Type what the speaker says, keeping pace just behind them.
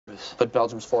But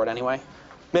Belgium's for it anyway?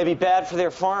 Maybe bad for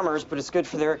their farmers, but it's good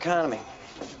for their economy.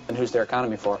 And who's their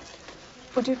economy for?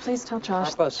 Would you please tell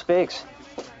Josh... Harpo speaks.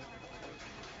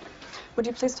 Would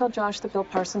you please tell Josh that Bill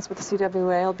Parsons with the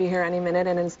CWA will be here any minute,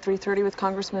 and it's 3:30 with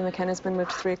Congressman McKenna's been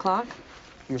moved to 3 o'clock?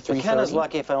 You're 3:30? McKenna's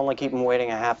lucky if I only keep him waiting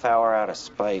a half hour out of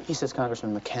spite. He says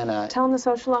Congressman McKenna... Tell him the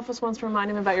social office wants to remind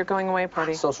him about your going away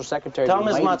party. Social secretary... Tell him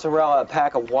his mozzarella, a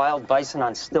pack of wild bison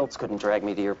on stilts couldn't drag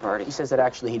me to your party. He says that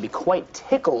actually he'd be quite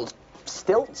tickled.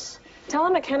 Stilts? Tell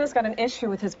him McKenna's got an issue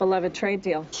with his beloved trade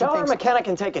deal. Tell her McKenna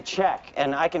can take a check,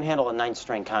 and I can handle a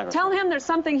 9th-string congressman. Tell him there's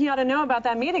something he ought to know about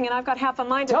that meeting, and I've got half a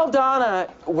mind to... Tell Donna,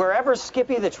 wherever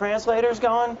Skippy the translator's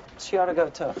going, she ought to go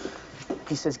too.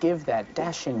 He says give that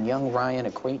dashing young Ryan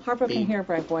a quaint... Harpo can hear,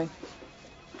 bright boy.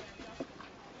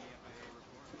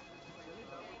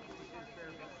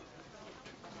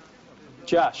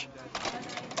 Josh.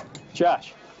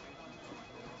 Josh.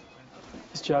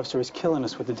 This job story's killing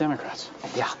us with the Democrats.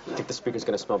 Yeah. I think the speaker's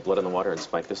going to smell blood in the water and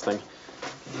spike this thing.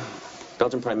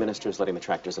 Belgian Prime Minister is letting the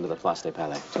tractors into the Place des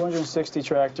Palais. 260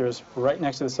 tractors right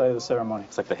next to the site of the ceremony.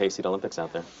 It's like the hayseed Olympics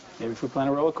out there. Maybe if we plant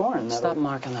a row of corn. Stop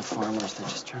marking the farmers. They're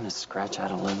just trying to scratch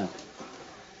out a living.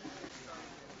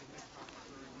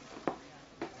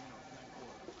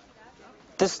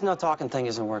 This no talking thing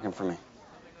isn't working for me.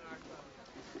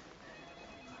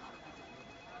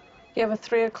 You have a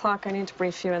 3 o'clock. I need to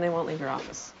brief you, and they won't leave your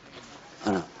office.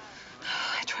 I know.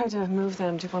 I tried to move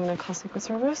them. Do you want me to call Secret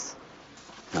Service?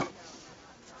 No.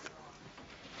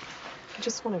 I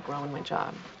just want to grow in my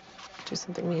job. Do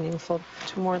something meaningful.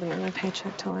 Do more than earn my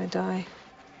paycheck till I die.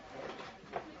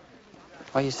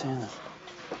 Why are you saying that?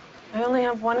 I only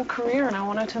have one career, and I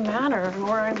want it to matter,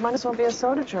 or I might as well be a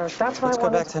soda jerk. That's why Let's I go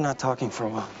wanted back to not talking for a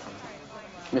while.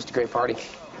 Missed a great party.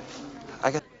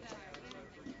 I got...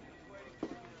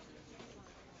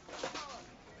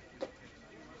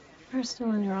 They're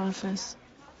still in your office.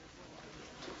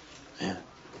 Yeah.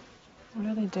 What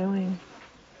are they doing?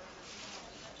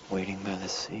 Waiting by the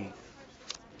sea.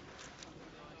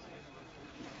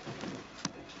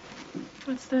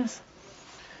 What's this?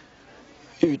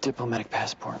 Your diplomatic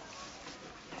passport.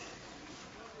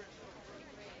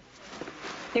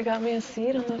 You got me a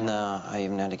seat on the... No, I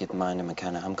even had to get mine to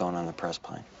McKenna. I'm going on the press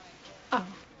plane. Oh.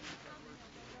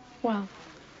 Well,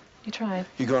 you tried.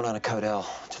 You're going on a Codell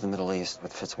to the Middle East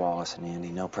with Fitzwallace and Andy.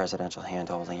 No presidential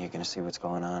hand-holding. You're going to see what's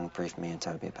going on, brief me and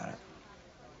Toby about it.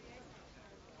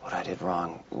 What I did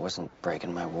wrong wasn't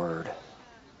breaking my word. It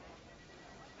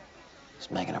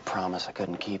was making a promise I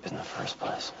couldn't keep in the first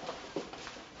place.